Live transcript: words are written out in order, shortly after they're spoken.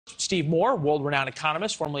Steve Moore, world-renowned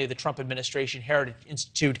economist, formerly of the Trump administration Heritage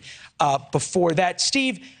Institute. Before that,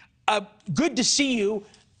 Steve, good to see you.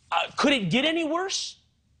 Could it get any worse?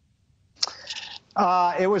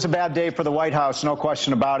 It was a bad day for the White House, no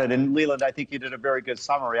question about it. And Leland, I think you did a very good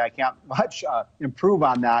summary. I can't much improve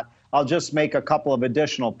on that. I'll just make a couple of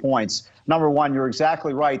additional points. Number one, you're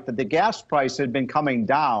exactly right that the gas price had been coming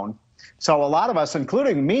down. So a lot of us,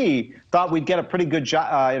 including me, thought we'd get a pretty good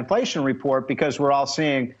inflation report because we're all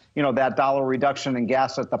seeing, that dollar reduction in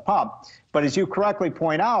gas at the pump. But as you correctly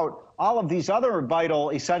point out, all of these other vital,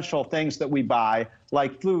 essential things that we buy,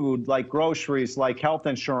 like food, like groceries, like health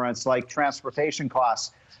insurance, like transportation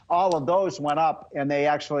costs, all of those went up, and they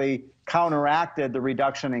actually counteracted the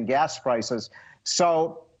reduction in gas prices.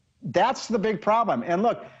 So that's the big problem. And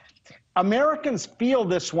look, Americans feel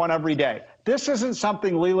this one every day. This isn't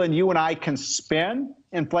something, Leland, you and I can spin,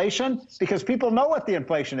 inflation, because people know what the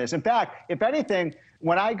inflation is. In fact, if anything,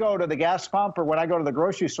 when I go to the gas pump or when I go to the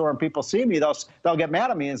grocery store and people see me, they'll get mad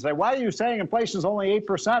at me and say, why are you saying inflation is only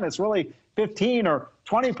 8%? It's really 15 or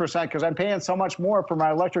 20% because I'm paying so much more for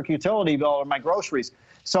my electric utility bill or my groceries.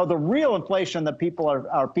 So the real inflation that people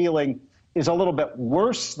are feeling is a little bit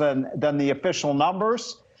worse than the official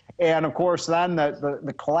numbers. And of course, then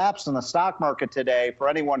the collapse in the stock market today, for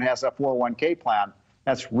anyone who has a 401k plan,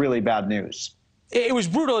 that's really bad news. It was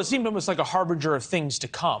brutal. It seemed almost like a harbinger of things to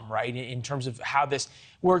come, right, in terms of how this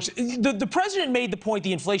works. The president made the point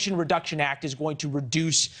the Inflation Reduction Act is going to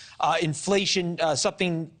reduce inflation,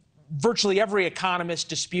 something virtually every economist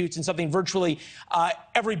disputes and something virtually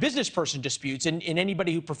every business person disputes, and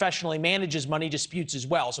anybody who professionally manages money disputes as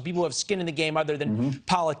well. So people who have skin in the game other than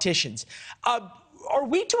politicians. Are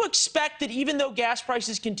we to expect that even though gas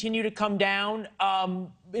prices continue to come down,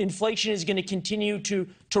 inflation is going to continue to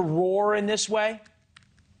roar in this way?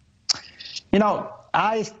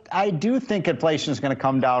 I do think inflation is going to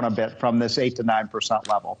come down a bit from this 8 to 9%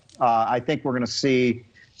 level. I think we're going to see,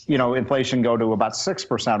 inflation go to about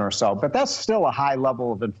 6% or so, but that's still a high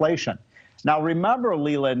level of inflation. Now, remember,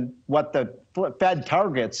 Leland, what the Fed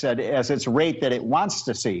targets as its rate that it wants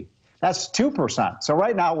to see. That's 2%. So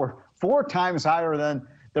right now we're 4 times higher than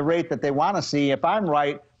the rate that they want to see. If I'm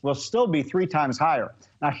right, we'll still be 3 times higher.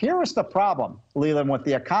 Now, here is the problem, Leland, with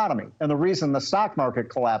the economy and the reason the stock market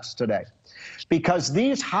collapsed today. Because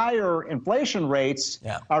these higher inflation rates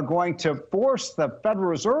are going to force the Federal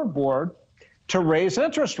Reserve Board to raise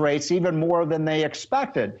interest rates even more than they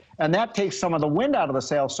expected. And that takes some of the wind out of the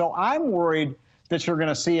sails. So I'm worried that you're going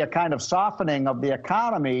to see a kind of softening of the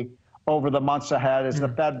economy over the months ahead as the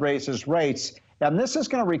Fed raises rates. And this is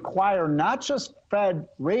going to require not just Fed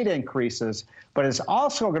rate increases, but it's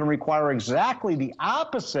also going to require exactly the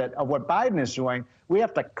opposite of what Biden is doing. We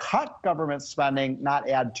have to cut government spending, not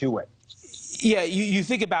add to it. Yeah, you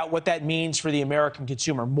think about what that means for the American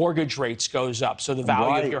consumer. Mortgage rates goes up, so the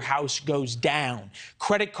value of your house goes down.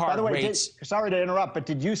 Credit card rates. Sorry to interrupt, but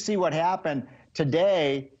did you see what happened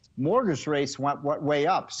today? Mortgage rates went way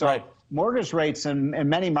up. So mortgage rates in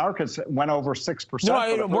many markets went over 6%.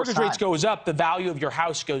 No, mortgage rates goes up, the value of your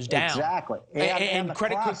house goes down. Exactly. And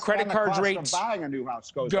credit card rates buying a new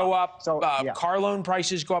house go up. So, car loan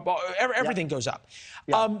prices go up. Everything goes up.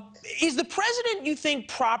 Is the president, you think,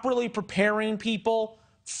 properly preparing people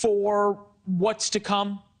for what's to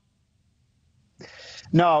come?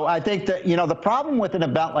 No, I think that, the problem with an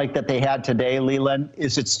event like that they had today, Leland,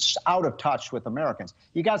 is it's out of touch with Americans.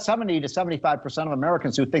 You got 70 to 75% of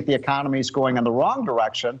Americans who think the economy is going in the wrong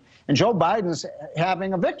direction, and Joe Biden's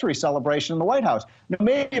having a victory celebration in the White House. Now,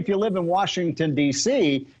 maybe if you live in Washington,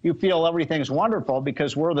 D.C., you feel everything's wonderful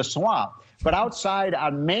because we're the swamp. But outside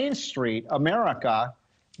on Main Street, America,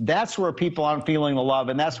 that's where people aren't feeling the love,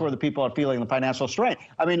 and that's where the people are feeling the financial strain.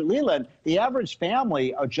 I mean, Leland, the average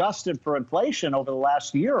family adjusted for inflation over the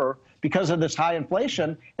last year because of this high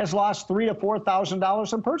inflation has lost $3,000 to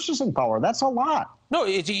 $4,000 in purchasing power. That's a lot. No,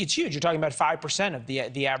 it's huge. You're talking about 5% of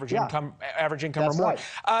the average income, or more.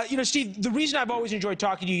 Right. Steve, the reason I've always enjoyed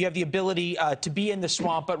talking to you, you have the ability to be in the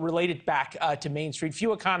swamp, but relate it back to Main Street.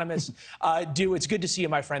 Few economists do. It's good to see you,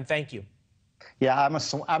 my friend. Thank you. Yeah,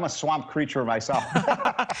 I'm a swamp creature myself.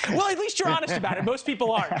 Well, at least you're honest about it. Most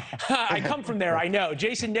people aren't. I come from there, I know.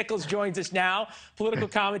 Jason Nichols joins us now, political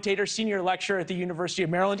commentator, senior lecturer at the University of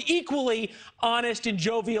Maryland. Equally honest and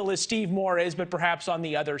jovial as Steve Moore is, but perhaps on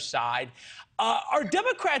the other side. Are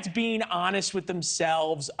Democrats being honest with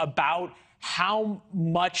themselves about how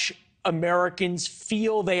much Americans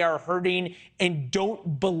feel they are hurting and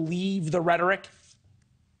don't believe the rhetoric?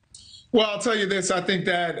 Well, I'll tell you this. I think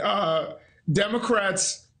that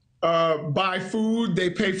Democrats buy food, they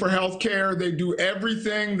pay for health care, they do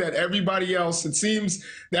everything that everybody else. It seems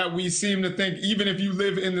that we seem to think, even if you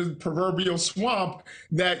live in the proverbial swamp,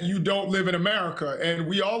 that you don't live in America. And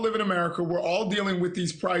we all live in America. We're all dealing with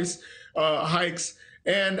these price hikes.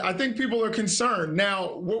 And I think people are concerned.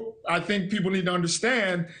 Now, what I think people need to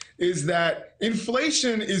understand is that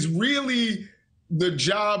inflation is really the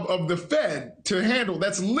job of the Fed to handle.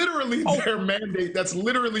 That's literally their mandate. That's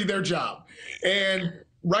literally their job. And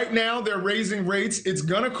right now, they're raising rates. It's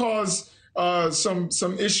going to cause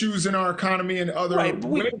some issues in our economy and other ways.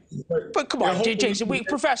 But come on, Jason,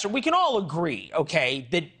 Professor, we can all agree, okay,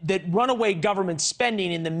 that runaway government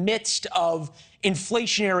spending in the midst of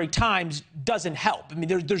inflationary times doesn't help. I mean,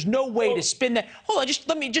 there's no way to spin that. Hold on,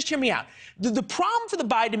 just hear me out. The problem for the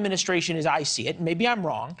Biden administration, as I see it, and maybe I'm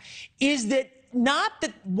wrong, is that not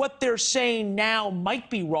that what they're saying now might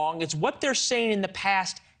be wrong, it's what they're saying in the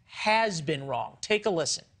past has been wrong. Take a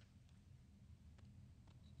listen.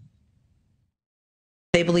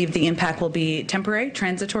 They believe the impact will be temporary,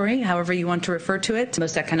 transitory, however you want to refer to it.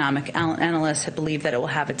 Most economic analysts believe that it will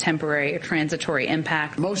have a temporary or transitory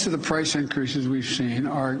impact. Most of the price increases we've seen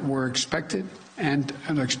were expected and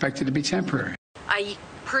are expected to be temporary. I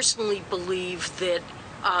personally believe that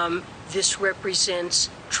this represents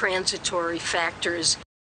transitory factors.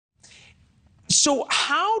 So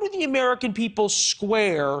how do the American people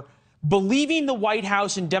square believing the White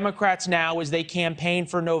House and Democrats now as they campaign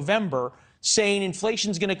for November, saying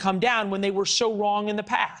inflation's going to come down when they were so wrong in the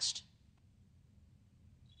past?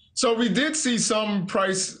 So we did see some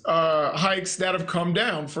price hikes that have come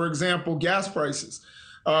down. For example, gas prices.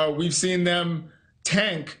 We've seen them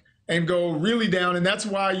tank and go really down. And that's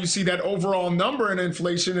why you see that overall number in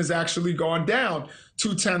inflation has actually gone down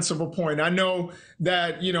 0.2 points. I know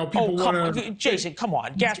that, you know, people want to... Jason, come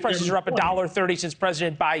on. Gas prices are up $1.30 since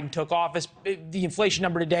President Biden took office. The inflation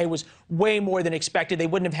number today was way more than expected. They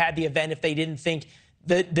wouldn't have had the event if they didn't think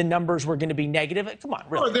that the numbers were going to be negative. Come on,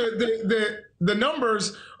 really. The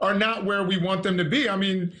numbers are not where we want them to be. I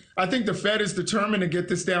mean, I think the Fed is determined to get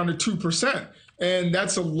this down to 2%. And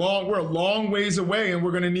that's we're a long ways away, and we're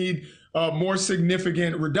going to need more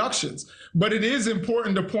significant reductions. But it is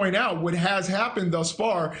important to point out what has happened thus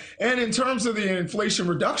far. And in terms of the Inflation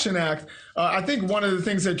Reduction Act, I think one of the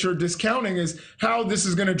things that you're discounting is how this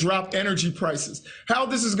is going to drop energy prices, how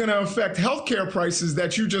this is going to affect healthcare prices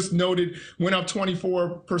that you just noted went up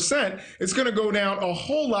 24%. It's going to go down a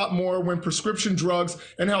whole lot more when prescription drugs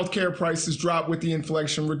and healthcare prices drop with the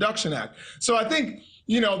Inflation Reduction Act. So I think,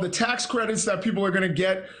 you know, the tax credits that people are going to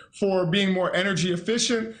get for being more energy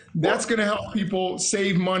efficient, that's going to help people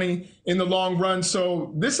save money in the long run.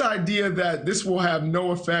 So this idea that this will have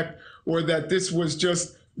no effect or that this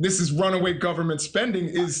is runaway government spending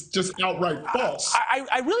is just outright false.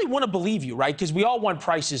 I really want to believe you, right? Because we all want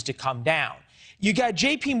prices to come down. You got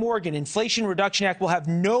J.P. Morgan, Inflation Reduction Act will have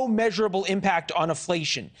no measurable impact on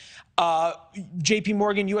inflation. J.P.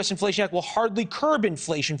 Morgan, U.S. Inflation Act will hardly curb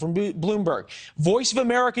inflation from Bloomberg. Voice of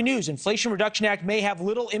America News, Inflation Reduction Act may have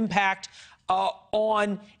little impact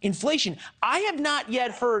on inflation. I have not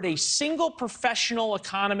yet heard a single professional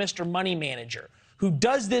economist or money manager who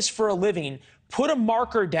does this for a living put a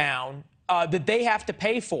marker down that they have to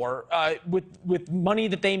pay for with money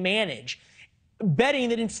that they manage, betting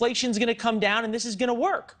that inflation is going to come down and this is going to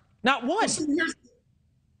work. Not one.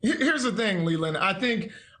 Here's the thing, Leland. I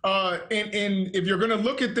think if you're going to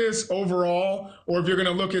look at this overall, or if you're going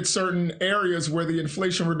to look at certain areas where the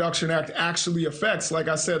Inflation Reduction Act actually affects, like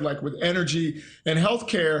I said, like with energy and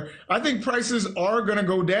healthcare, I think prices are going to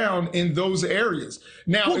go down in those areas.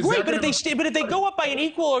 Now, well, great, but if they go up by an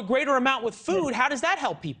equal or greater amount with food, how does that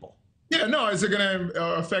help people? Yeah, no. Is it going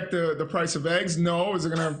to affect the price of eggs? No. Is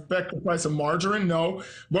it going to affect the price of margarine? No.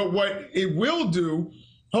 But what it will do,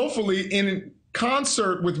 hopefully, in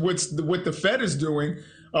concert with what the Fed is doing,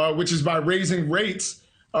 which is by raising rates,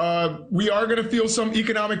 we are going to feel some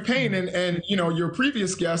economic pain. And you know, your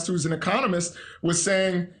previous guest, who's an economist, was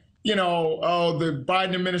saying, you know, oh, the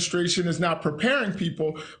Biden administration is not preparing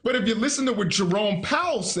people. But if you listen to what Jerome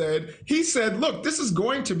Powell said, he said, look, this is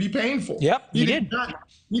going to be painful. Yep, he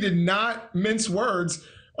did not mince words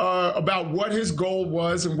about what his goal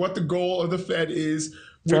was and what the goal of the Fed is.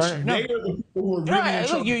 Which they are the people who are really in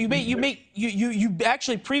trouble. You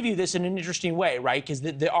actually preview this in an interesting way, right? Because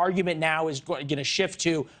the argument now is going to shift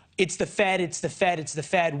to it's the Fed, it's the Fed, it's the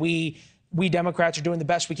Fed. We Democrats are doing the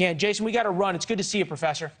best we can. Jason, we got to run. It's good to see you,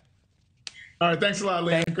 Professor. All right, thanks a lot,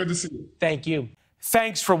 Leland. Good to see you. Thank you.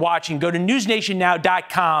 Thanks for watching. Go to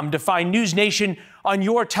newsnationnow.com to find NewsNation on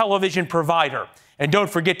your television provider. And don't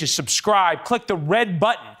forget to subscribe. Click the red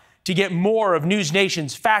button to get more of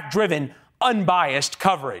NewsNation's fact-driven, unbiased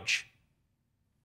coverage.